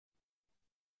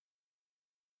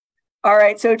All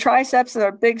right, so triceps is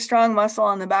our big, strong muscle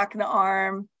on the back of the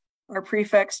arm. Our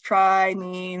prefix tri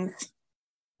means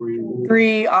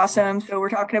three. Awesome. So we're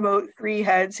talking about 3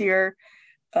 heads here.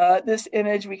 This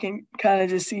image, we can kind of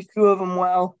just see 2 of them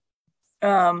well.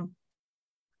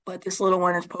 But this little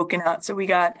one is poking out. So we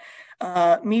got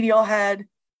medial head,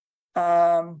 we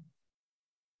got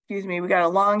a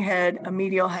long head, a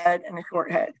medial head, and a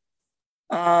short head.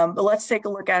 But let's take a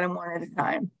look at them one at a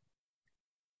time.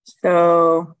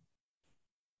 So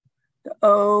the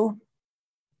O,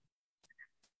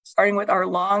 starting with our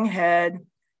long head,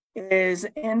 is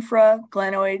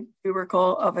infraglenoid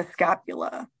tubercle of a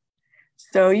scapula.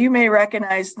 So you may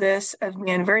recognize this as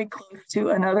being very close to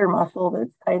another muscle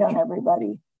that's tight on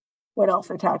everybody. What else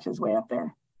attaches way up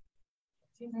there?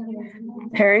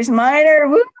 Teres minor.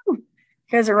 Woo! You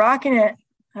guys are rocking it.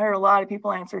 I heard a lot of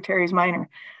people answer teres minor.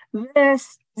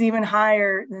 This is even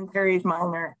higher than teres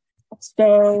minor.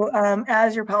 So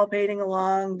as you're palpating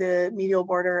along the medial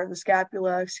border of the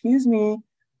scapula,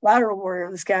 lateral border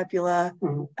of the scapula,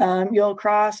 you'll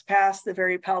cross past the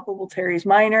very palpable teres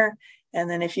minor. And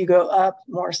then if you go up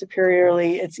more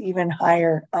superiorly, it's even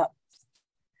higher up.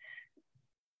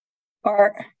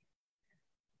 Are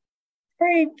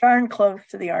very darn close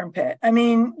to the armpit. I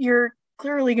mean, you're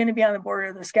clearly going to be on the border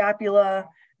of the scapula,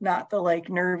 not the like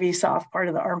nervy soft part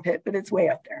of the armpit, but it's way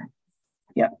up there.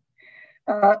 Yep.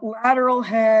 Lateral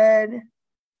head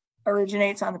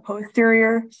originates on the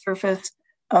posterior surface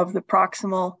of the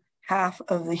proximal half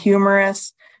of the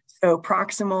humerus. So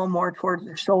proximal more towards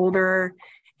the shoulder.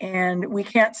 And we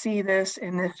can't see this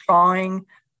in this drawing,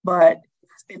 but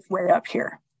it's way up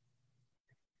here.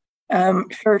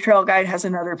 Sure Trail Guide has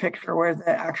another picture where the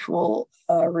actual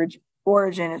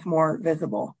origin is more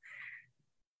visible.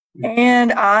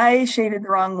 And I shaded the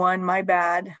wrong one, my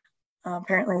bad.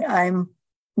 Apparently I'm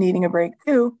needing a break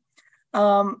too.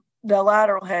 The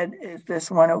lateral head is this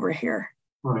one over here.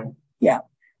 Right. Yeah.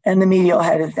 And the medial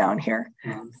head is down here.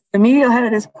 Mm-hmm. The medial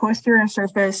head is posterior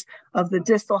surface of the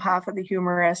distal half of the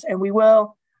humerus. And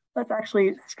let's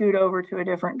actually scoot over to a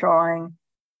different drawing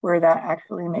where that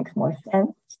actually makes more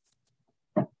sense.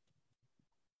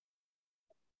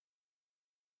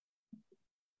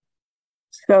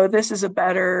 So this is a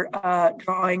better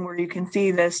drawing where you can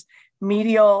see this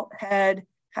medial head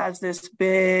has this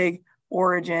big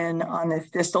origin on this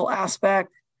distal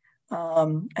aspect,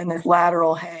 and this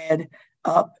lateral head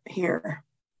up here.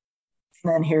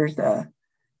 And then here's the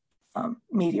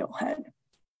medial head.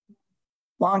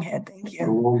 Long head, thank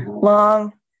you.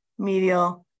 Long,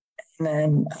 medial, and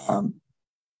then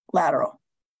lateral.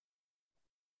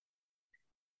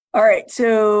 All right,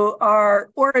 so our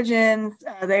origins,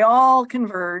 they all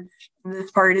converge. This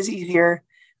part is easier.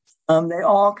 They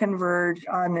all converge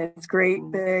on this great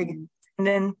big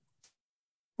tendon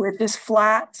with this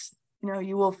flat,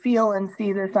 you will feel and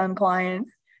see this on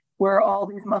clients where all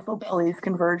these muscle bellies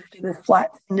converge to this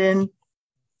flat tendon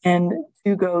and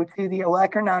to go to the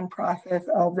olecranon process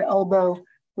of the elbow,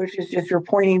 which is just your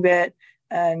pointy bit,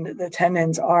 and the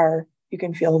tendons you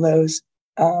can feel those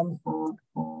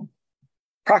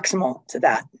proximal to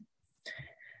that.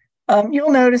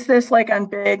 You'll notice this on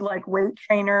big weight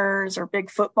trainers or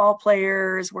big football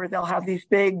players where they'll have these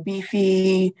big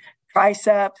beefy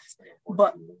triceps,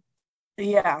 but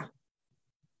yeah,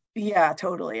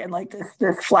 totally. And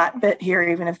this flat bit here,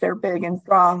 even if they're big and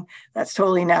strong, that's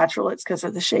totally natural. It's because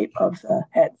of the shape of the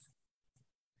heads.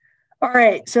 All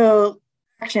right, so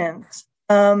actions.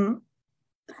 Something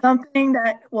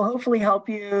that will hopefully help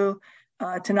you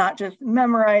to not just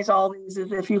memorize all these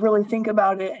is if you really think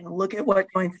about it and look at what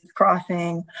joints is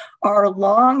crossing. Our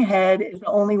long head is the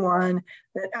only one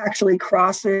that actually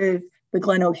crosses the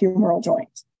glenohumeral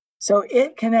joint. So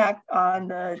it can act on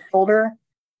the shoulder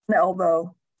and the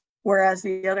elbow, whereas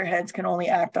the other heads can only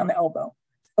act on the elbow.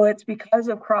 So it's because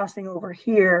of crossing over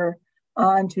here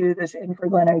onto this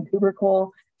infraglenoid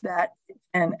tubercle that it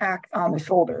can act on the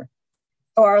shoulder.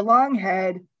 So our long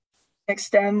head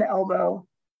extend the elbow,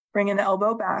 bringing the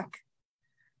elbow back,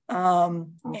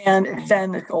 and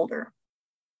extend the shoulder.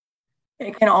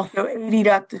 It can also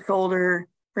adduct the shoulder,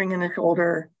 bringing the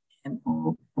shoulder in.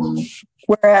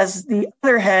 Whereas the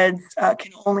other heads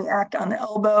can only act on the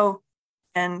elbow,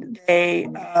 and they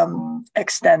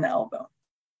extend the elbow.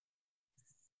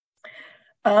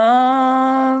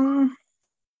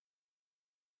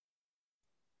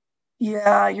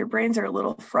 Yeah, your brains are a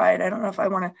little fried. I don't know if I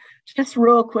want to just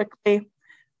real quickly.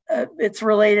 It's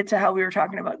related to how we were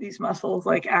talking about these muscles,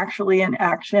 actually in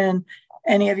action.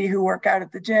 Any of you who work out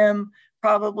at the gym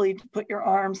probably put your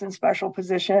arms in special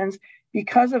positions.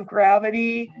 Because of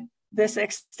gravity, this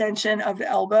extension of the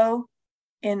elbow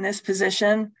in this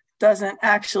position doesn't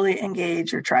actually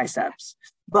engage your triceps.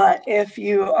 But if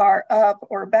you are up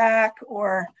or back,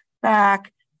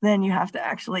 then you have to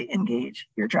actually engage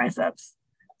your triceps.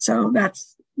 So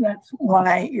that's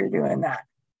why you're doing that.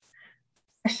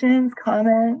 Questions,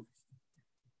 comments?